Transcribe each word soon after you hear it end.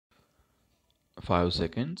5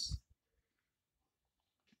 seconds.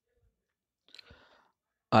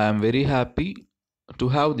 I am very happy to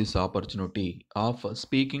have this opportunity of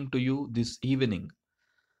speaking to you this evening.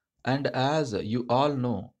 And as you all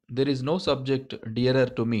know, there is no subject dearer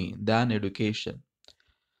to me than education.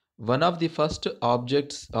 One of the first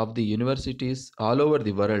objects of the universities all over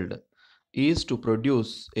the world is to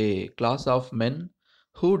produce a class of men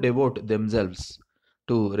who devote themselves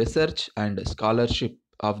to research and scholarship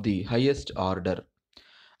of the highest order.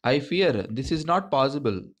 I fear this is not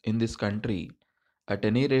possible in this country, at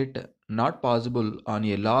any rate, not possible on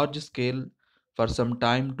a large scale for some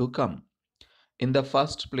time to come. In the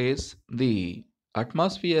first place, the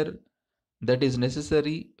atmosphere that is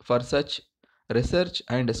necessary for such research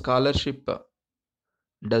and scholarship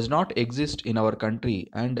does not exist in our country,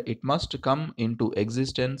 and it must come into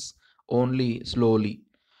existence only slowly.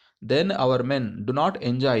 Then our men do not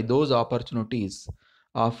enjoy those opportunities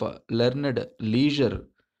of learned leisure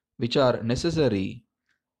which are necessary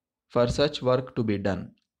for such work to be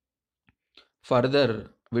done.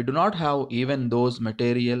 Further, we do not have even those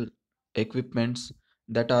material equipments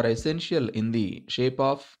that are essential in the shape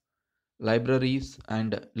of libraries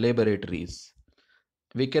and laboratories.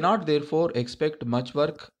 We cannot therefore expect much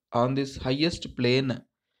work on this highest plane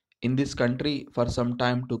in this country for some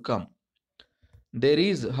time to come. There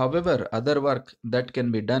is, however, other work that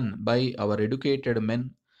can be done by our educated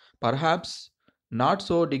men, perhaps not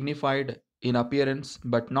so dignified in appearance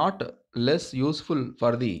but not less useful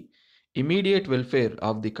for the immediate welfare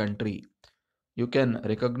of the country. You can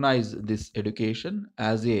recognize this education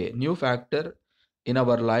as a new factor in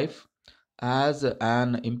our life, as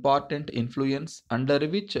an important influence under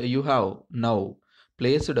which you have now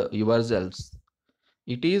placed yourselves.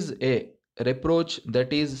 It is a reproach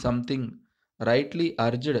that is something rightly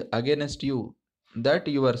urged against you, that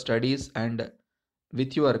your studies and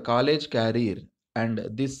with your college career, and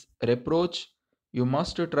this reproach you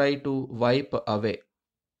must try to wipe away.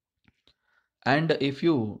 And if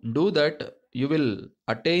you do that, you will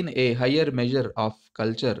attain a higher measure of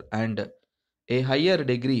culture and a higher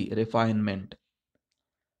degree refinement.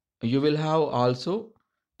 You will have also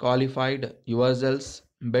qualified yourselves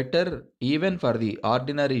better even for the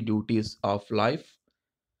ordinary duties of life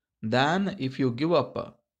than if you give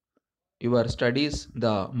up your studies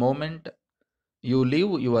the moment you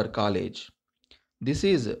leave your college. This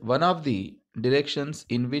is one of the directions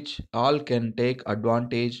in which all can take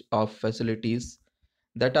advantage of facilities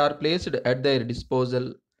that are placed at their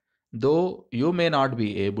disposal, though you may not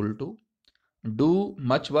be able to do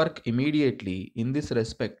much work immediately in this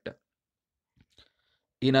respect.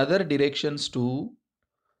 In other directions too,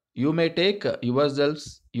 you may take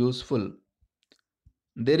yourselves useful.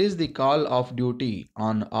 There is the call of duty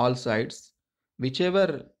on all sides,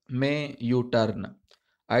 whichever may you turn.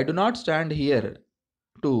 I do not stand here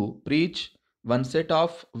to preach one set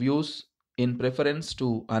of views in preference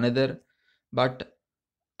to another, but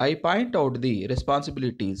I point out the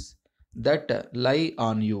responsibilities that lie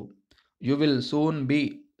on you. You will soon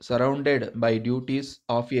be surrounded by duties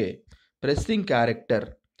of a pressing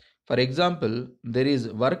character. For example, there is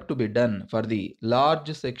work to be done for the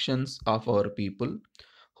large sections of our people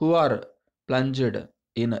who are plunged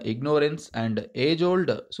in ignorance and age old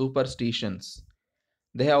superstitions.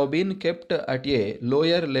 They have been kept at a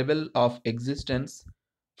lower level of existence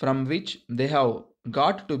from which they have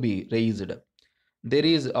got to be raised. There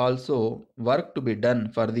is also work to be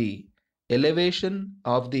done for the elevation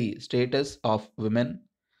of the status of women.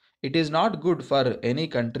 It is not good for any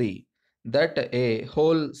country that a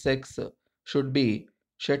whole sex should be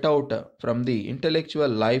shut out from the intellectual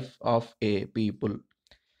life of a people.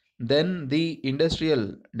 Then the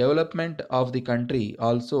industrial development of the country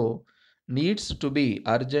also needs to be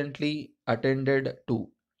urgently attended to.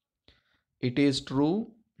 It is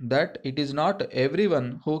true that it is not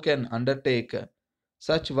everyone who can undertake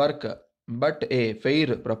such work, but a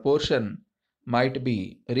fair proportion might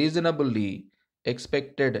be reasonably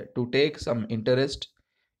expected to take some interest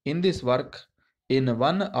in this work in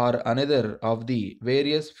one or another of the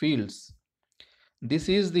various fields. This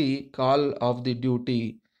is the call of the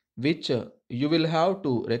duty which you will have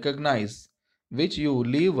to recognize, which you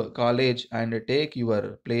leave college and take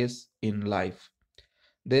your place in life.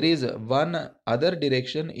 There is one other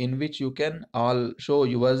direction in which you can all show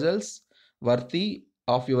yourselves worthy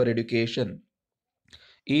of your education.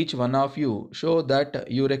 Each one of you show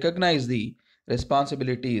that you recognize the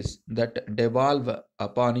responsibilities that devolve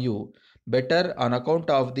upon you better on account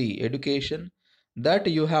of the education that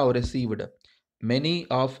you have received. Many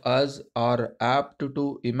of us are apt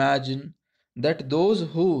to imagine that those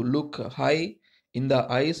who look high in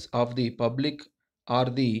the eyes of the public are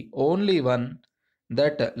the only one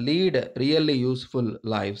that lead really useful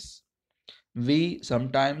lives. We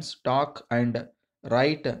sometimes talk and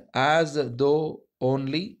write as though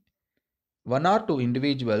only one or two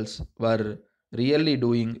individuals were really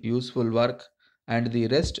doing useful work and the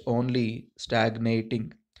rest only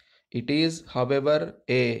stagnating. It is, however,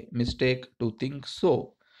 a mistake to think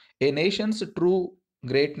so. A nation's true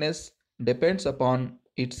greatness depends upon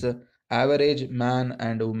its average man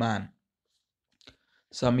and woman.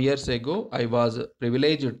 Some years ago, I was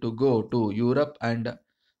privileged to go to Europe, and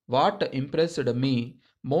what impressed me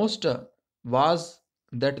most was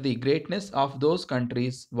that the greatness of those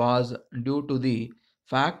countries was due to the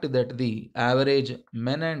fact that the average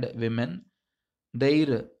men and women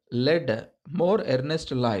there led more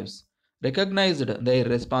earnest lives, recognized their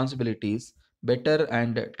responsibilities better,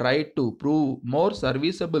 and tried to prove more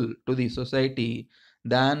serviceable to the society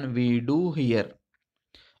than we do here.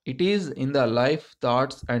 It is in the life,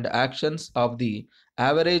 thoughts, and actions of the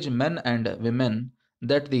average men and women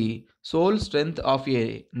that the sole strength of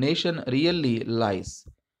a nation really lies.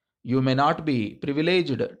 You may not be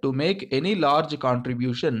privileged to make any large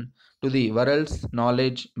contribution to the world's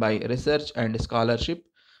knowledge by research and scholarship,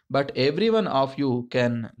 but every one of you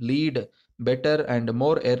can lead better and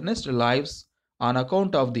more earnest lives on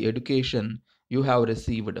account of the education you have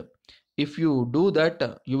received. If you do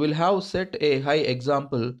that, you will have set a high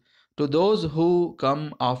example to those who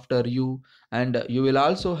come after you, and you will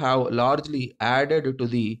also have largely added to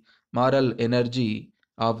the moral energy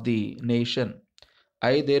of the nation.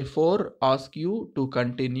 I therefore ask you to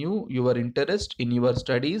continue your interest in your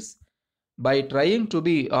studies by trying to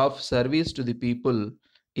be of service to the people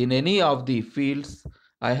in any of the fields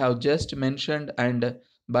I have just mentioned, and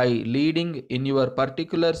by leading in your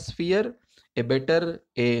particular sphere a better,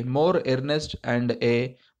 a more earnest, and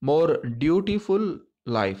a more dutiful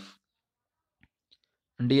life.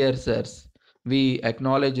 Dear sirs, we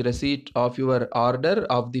acknowledge receipt of your order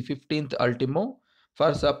of the 15th ultimo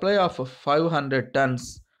for supply of 500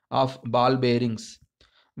 tons of ball bearings.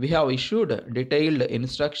 We have issued detailed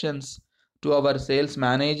instructions to our sales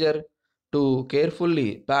manager to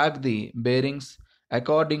carefully pack the bearings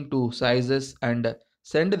according to sizes and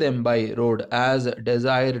send them by road as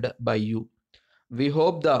desired by you. We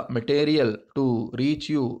hope the material to reach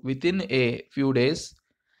you within a few days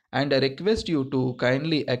and request you to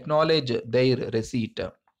kindly acknowledge their receipt.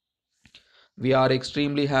 We are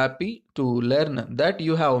extremely happy to learn that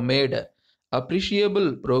you have made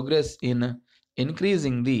appreciable progress in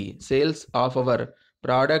increasing the sales of our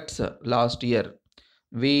products last year.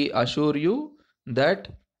 We assure you that,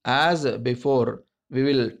 as before, we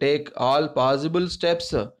will take all possible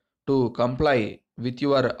steps to comply with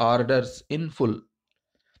your orders in full.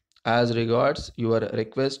 As regards your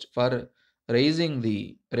request for raising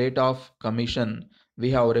the rate of commission,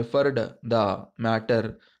 we have referred the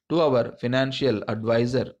matter to our financial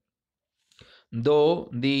advisor. Though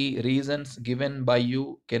the reasons given by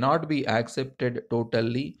you cannot be accepted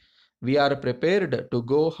totally, we are prepared to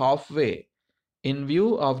go halfway in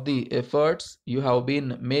view of the efforts you have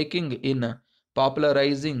been making in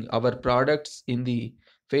popularizing our products in the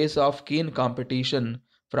face of keen competition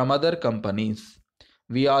from other companies.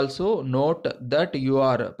 We also note that you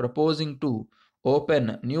are proposing to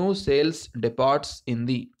open new sales depots in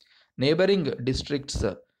the neighboring districts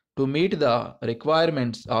to meet the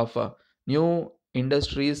requirements of new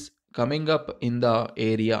industries coming up in the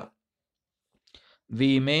area.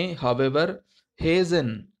 We may, however,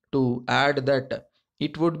 hasten to add that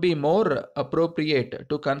it would be more appropriate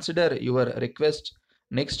to consider your request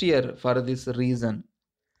next year for this reason.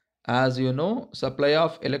 As you know, supply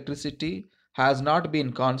of electricity has not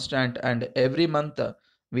been constant, and every month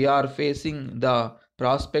we are facing the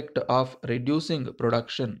prospect of reducing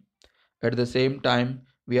production. At the same time,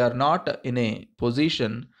 we are not in a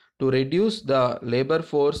position to reduce the labor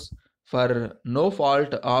force for no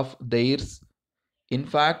fault of theirs. In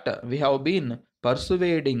fact, we have been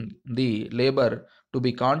persuading the labor to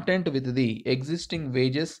be content with the existing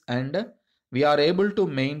wages, and we are able to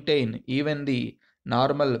maintain even the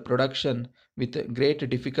normal production with great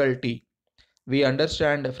difficulty. We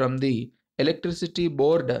understand from the electricity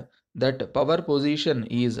board that power position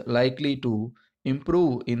is likely to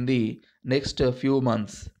improve in the next few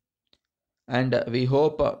months, and we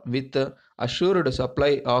hope with assured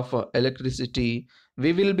supply of electricity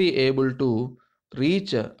we will be able to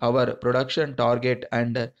reach our production target,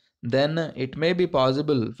 and then it may be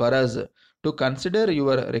possible for us to consider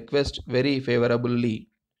your request very favorably.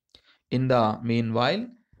 In the meanwhile,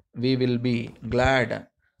 we will be glad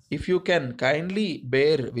if you can kindly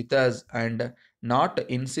bear with us and not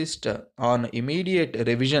insist on immediate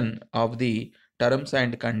revision of the terms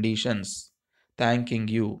and conditions. thanking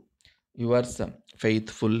you, yours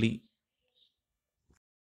faithfully.